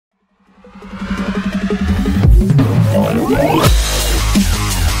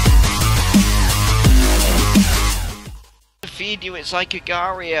Feed you, it's like a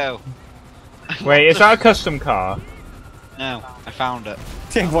Gario. Wait, is that a custom car? No, I found it.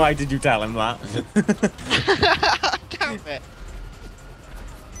 Why did you tell him that? Damn it.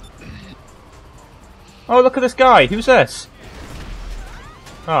 Oh, look at this guy. Who's this?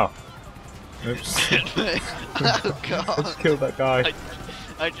 Oh. Oops. Oh god. Just killed that guy.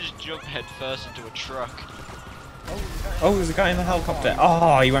 I just jumped head first into a truck. Oh, there's a guy in the helicopter.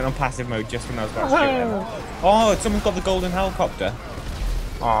 Oh, he went on passive mode just when I was about to shoot him. Oh, someone's got the golden helicopter.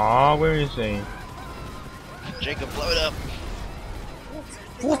 Aw, where is he? Jacob, blow it up.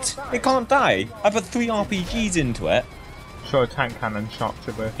 What? It can't die. I put 3 RPGs into it. Sure, a tank cannon shot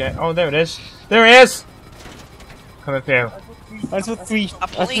should work it. Oh, there it is. There he is! Coming through. That's what 3. A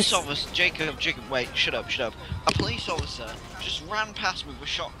police officer, Jacob, wait, shut up. A police officer just ran past me with a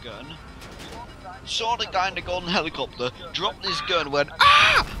shotgun, saw the guy in the golden helicopter, dropped his gun, went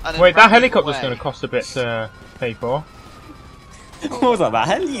ah! And then Wait, that ran helicopter's away. going to cost a bit to pay for. What was that? That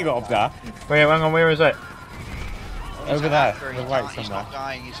helicopter? Wait, hang on, where is it? He's Over a there, hacker, the he's right not- He's somewhere. not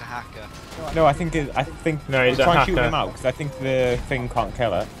dying, he's a hacker. No, I think No, he's a try and shoot hacker. him out because I think the thing can't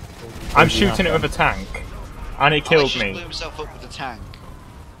kill it. I'm shooting it with a tank. And it killed Alex just blew me. himself up with a tank.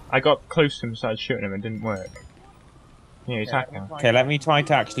 I got close to him, started shooting him, and it didn't work. Yeah, he's hacking. Okay, let me try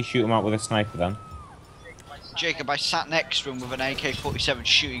to actually shoot him out with a sniper then. Jacob, I sat next to him with an AK-47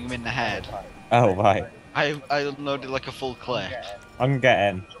 shooting him in the head. Oh, right. I unloaded like a full clip. I'm gonna get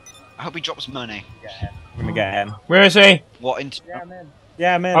in. I hope he drops money. I'm gonna get in. Where is he? What, into...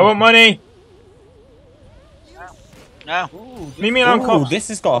 Yeah, I'm in. I want money! No. Leave me alone, Ooh, cops. this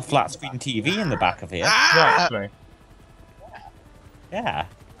has got a flat screen TV in the back of here. Yeah, Ah! actually. Yeah.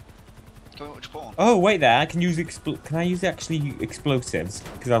 Go watch porn. Oh, wait there. I can use Can I use actually explosives?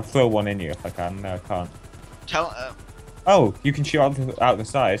 Because I'll throw one in you if I can. No, I can't. Tell... Oh, you can shoot out the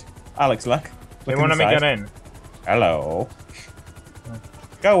side. Alex, look. They Look want me to inside. get in. Hello.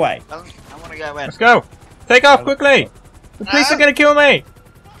 Go away. I want to go in. Let's go! Take off, quickly! The police are gonna kill me!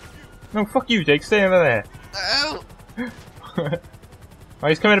 No, fuck you, Jake. Stay over there. Oh! Oh,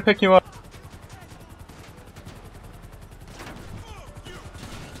 he's coming to pick you up.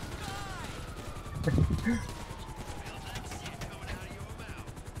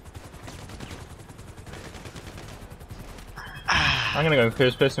 I'm gonna go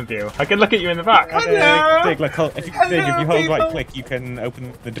first person view. I can look at you in the back. Hello! Dig, like, if you hold right click, you can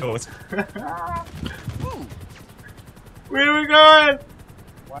open the doors. Where are we going?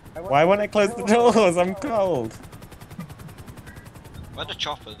 Why won't I close the doors? I'm cold. Where are the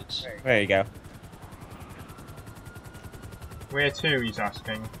choppers? There you go. Where to, he's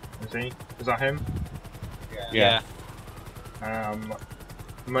asking. Is he? Is that him? Yeah.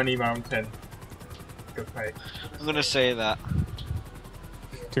 Money Mountain. Good pay. I'm gonna say that.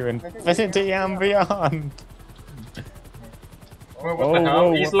 To infinity and beyond. Well, what the hell?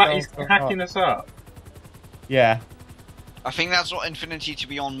 Whoa, He's what he's the hacking us up. Yeah. I think that's what infinity to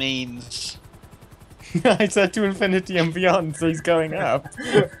beyond means. I said to infinity and beyond, so he's going up.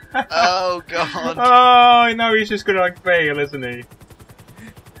 Oh god. Oh no, he's just gonna like fail, isn't he?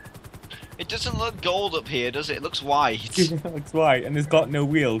 It doesn't look gold up here, does it? It looks white. It looks white, and it's got no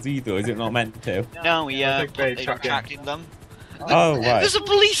wheels either. Is it not meant to? No, we I think they retracted them. Oh, right. There's a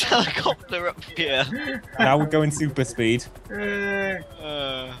police helicopter up here. Now we're going super speed.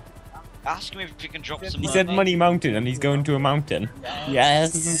 Ask him if you can drop some He money. said money mountain, and he's going to a mountain.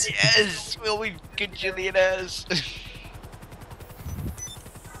 Yes. Yes, we'll be good gillionaires.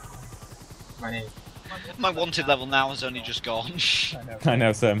 Money. My wanted level now has only just gone. I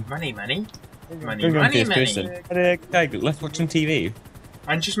know some. Money. Money, We're going money, first money. person. Tiger, let's watch some TV.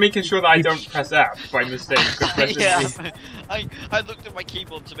 I'm just making sure that I don't press F by mistake. 'Cause pressing Yeah, E- I looked at my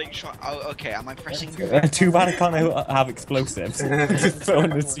keyboard to make sure. Oh, okay. Am I pressing? Too bad I can't have explosives. Just throwing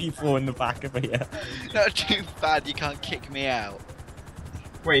the C4 in the back of here. No, too bad. You can't kick me out.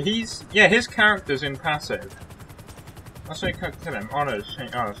 Wait, his character's in passive. That's why you can't kill him. Honours.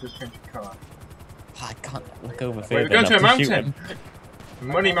 Oh, it's just changing colour. I can't look over Wait, further we're going to a enough shoot mountain. him.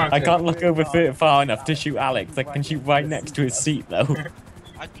 Money Mountain. I can't look over far enough to shoot Alex. I can shoot right next to his seat though.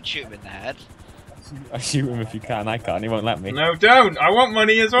 I could shoot him in the head. I shoot him if you can. I can't. He won't let me. No, don't! I want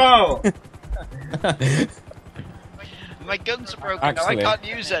money as well! My guns are broken. Actually- Now I can't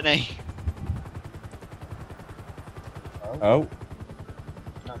use any. Oh.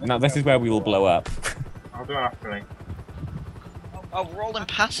 Now this is where we will blow up. I'll do it after me. Oh, we're all in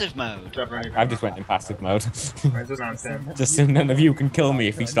passive mode. I just went in passive mode. Where's the mountain? Just so none of you can kill me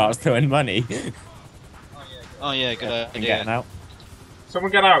if he starts throwing money. Oh yeah, good I'm getting idea. out.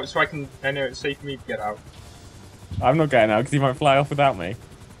 Someone get out so I know it's safe for me to get out. I'm not getting out because he might fly off without me.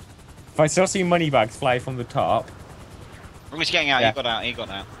 If I still see money bags fly from the top. Who's getting out? Yeah. He got out. He got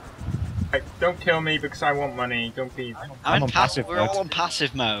out. Like, don't kill me because I want money. Don't be. I'm on in passive We're mode. all on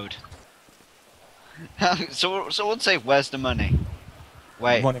passive mode. Someone say, "Where's the money?"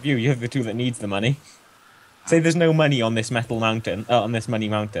 Wait. One of you, you're the two that needs the money. Say there's no money on this metal mountain, on this money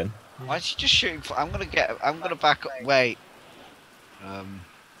mountain. Why is he just shooting? I'm gonna back up. Wait.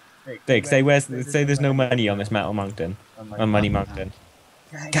 Dick, say there's no money on this metal mountain, on money mountain.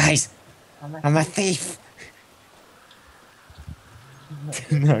 Guys, I'm a thief.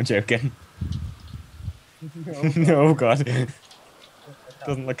 No, I'm joking. No, God.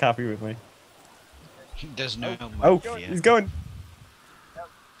 Doesn't look happy with me. There's no money Oh, here. he's going.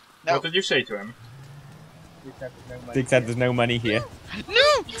 No. What did you say to him? Dick said there's no money here.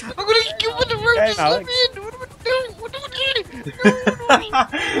 No! I'm gonna get with the road. Hey, Just let Alex. me in. What do I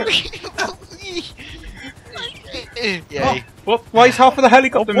do? Yay. What? Why is half of the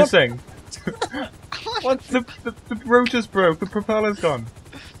helicopter Oh, what? missing? What? The rotor's broke. The propeller's gone.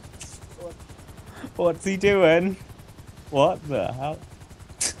 What's he doing? What the hell?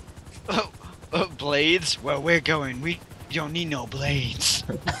 Blades? Where we're going, we don't need no blades.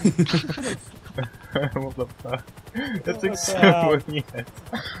 What the fuck? That's What so the hell? weird.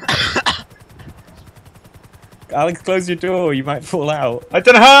 Alex, close your door. You might fall out. I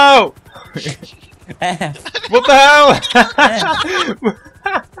don't know how! F. What the hell?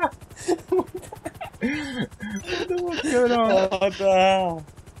 What's going on? What the hell?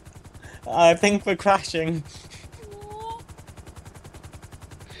 I think we're crashing.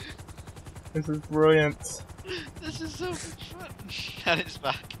 This is brilliant. This is so much fun. And it's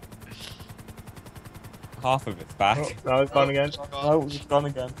back. Half of it's back. Oh, now it's gone again. Oh, it's gone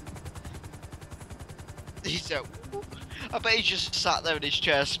again. He's so. I bet he just sat there in his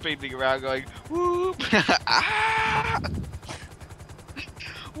chair spinning around going, whoop! Ah!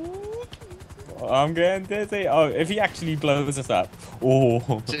 Whoop! I'm getting dizzy. Oh, if he actually blows us up. Oh,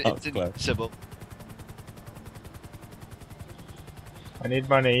 It's that's close. invincible. I need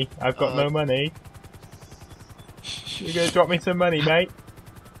money. I've got no money. You gonna drop me some money, mate?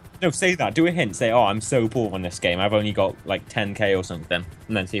 No, say that. Do a hint. Say, oh, I'm so poor on this game. I've only got like 10k or something.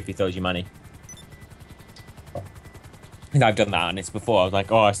 And then see if he throws you money. And I've done that, and it's before. I was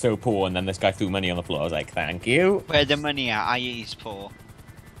like, oh, I'm so poor. And then this guy threw money on the floor. I was like, thank you. Where the money at? I he's poor.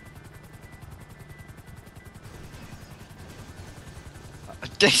 A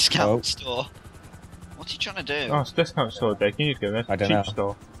discount store. What's he trying to do? Oh, it's a discount store, Dick. You need to go there. I don't Cheap know.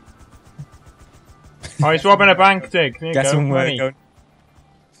 store. Oh, he's robbing a bank, Dick. Here you Guess go. somewhere Money. going.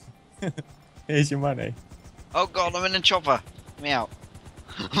 Here's your money. Oh god, I'm in a chopper. Let me out.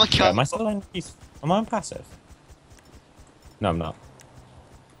 Oh my Yeah, god. am I still on? Am I on passive? No, I'm not.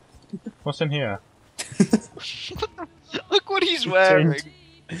 What's in here? Look what he's wearing.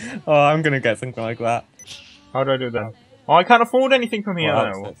 Oh, I'm gonna get something like that. How do I do that? Oh, I can't afford anything from here,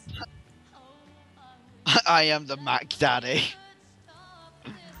 What though. else is- I am the Mac Daddy.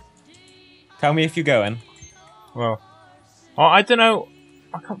 Tell me if you're going. Well, oh, I don't know.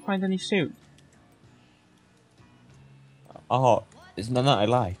 I can't find any suit. Oh, it's none that I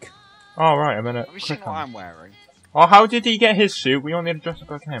like. Oh, right, I'm in a Have you seen quick what one. I'm wearing? Oh, how did he get his suit? We only had to dress up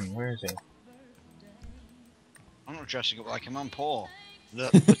like him. Where is he? I'm not dressing up like him, I'm poor.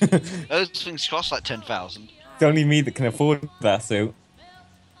 Look, those things cost like 10,000. It's only me that can afford that suit.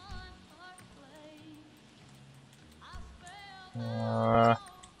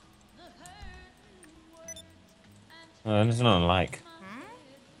 There's none I like.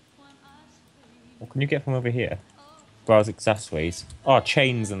 What can you get from over here? Browse accessories. Oh,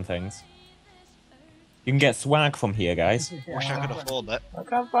 chains and things. You can get swag from here, guys. Wish I could afford that. I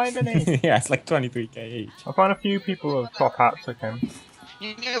can't find any. Yeah, it's like 23k each. I found a few people with top hats like him. You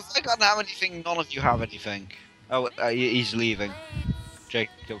know, if I can't have anything, none of you have anything. Oh, he's leaving.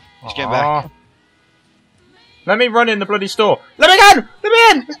 Jacob, he's getting back. Aw. Let me run in the bloody store. Let me in! Let me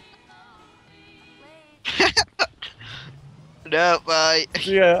in! No, bye.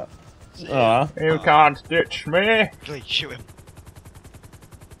 Yeah. Aw. You can't ditch me. Please shoot him.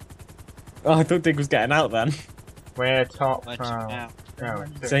 Oh, I thought Dig was getting out then. We're top Where's now. now? No,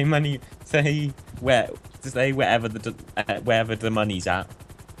 it's- Say money. Say where. Say wherever the money's at.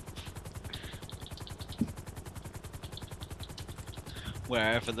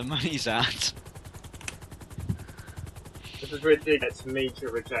 Wherever the money's at. This is where Dig gets major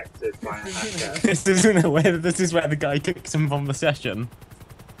rejected by a hacker. This is where the guy kicks him from the session.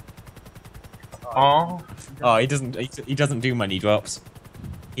 Oh, Oh, he doesn't. He doesn't do money drops.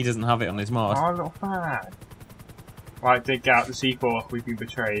 He doesn't have it on his mod. oh, little fat. Right, dig out the C4. We've been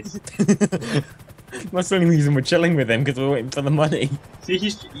betrayed. That's the only reason we're chilling with him, because we're waiting for the money. See,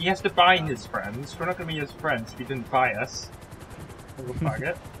 he has to buy his friends. We're not going to be his friends if he didn't buy us. We'll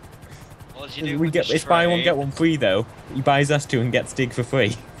faggot. What did you do We with get the it's buy one tray? get one free though. He buys us two and gets Stig for free.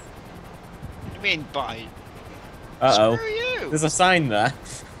 What do you mean buy? Uh oh. Screw you! There's a sign there.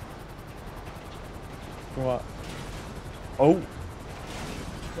 What? Oh.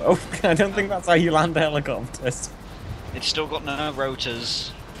 Oh, I don't think that's how you land helicopters. It's still got no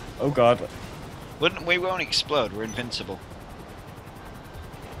rotors. Oh god. We won't explode, we're invincible.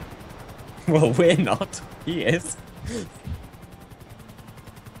 Well, we're not. He is.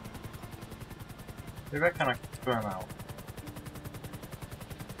 Maybe I kind of burn out.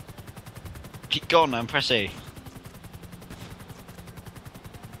 Keep going and press E.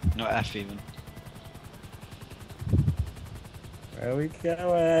 Not F even. Where are we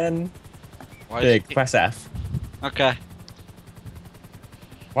going? Why Big, is it... press F. Okay.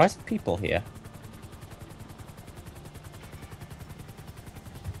 Why is there people here?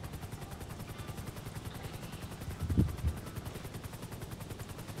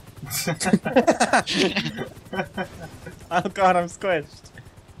 Oh god, I'm squished.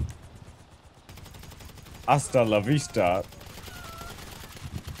 Hasta la vista.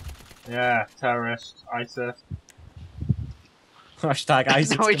 Yeah, terrorist, ISIS. Hashtag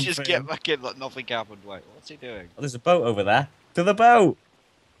ISIS. Now we just confirmed. get back in like nothing happened. Wait, what's he doing? Oh, there's a boat over there. To the boat!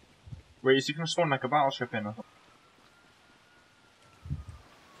 Wait, is he going to spawn like a battleship in?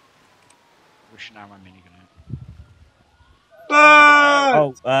 Wish now my minigun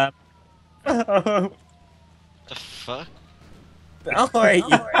out. Oh! Oh, The fuck? oh wait,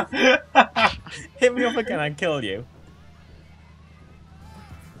 hit me up again, I'd kill you.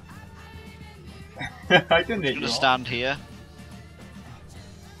 I didn't I'm hit gonna you. stand here.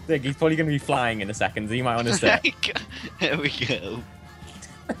 Dig, he's probably going to be flying in a second, so you might want to stay. There we go.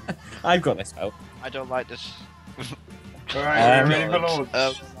 I've got this boat. I don't like this. Alright, we're ready for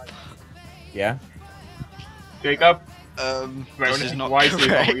launch. Yeah? Jacob? This is not wisely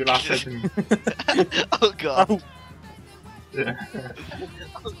about correct. what you last said to me. Oh god. Oh, Yeah.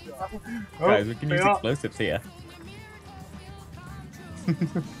 guys, we can use hang on. explosives here.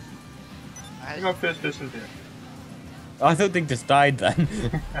 Hang on, first person here. Oh, I thought Dig just died then.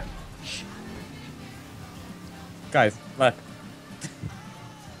 Guys, look.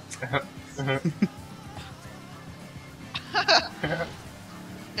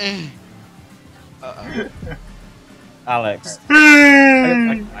 Uh-oh. Alex.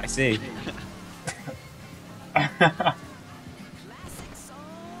 I see.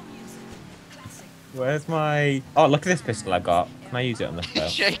 Where's my... Oh, look at this pistol I've got. Can I use it on this boat?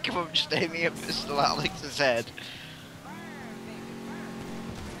 Jacob, I'm just aiming a pistol at Alex's head.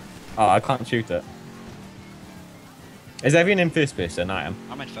 Oh, I can't shoot it. Is everyone in first person? I am.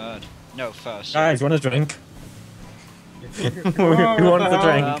 I'm in third. No, first. Guys, want a drink? Who Oh, wants what the the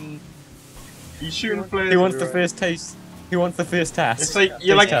drink? He's shooting flares. Who wants the everywhere. first taste? Who wants the first test? It's like,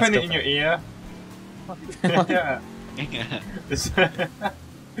 you're like Taste putting it test in your ear. Yeah. It's-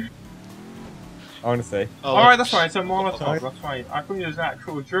 Honestly. Oh, Alright, that's fine, it's a Molotov, Sorry. that's fine. I thought it was an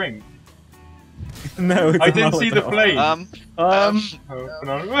actual drink. No, it's I a didn't see the Molotov. flame. Um, Oh,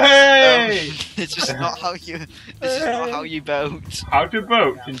 no. Hey! it's just not how you. This is not how you vote. How to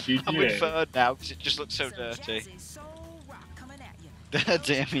vote in I'm in GTA. third now because it just looks so dirty.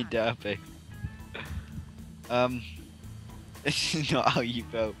 Damn me derpy. This is not how you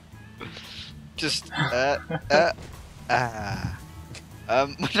vote. Just we're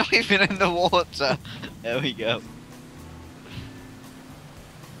not even in the water. There we go.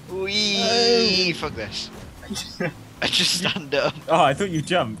 Wee! Fuck this. I just stand up. oh, I thought you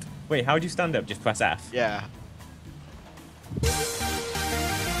jumped. Wait, how'd you stand up? Just press F. Yeah.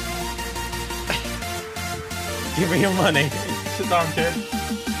 Give me your money. Sit down, kid.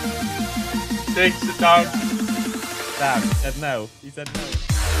 Dig, sit down. Damn, he said no. He said no.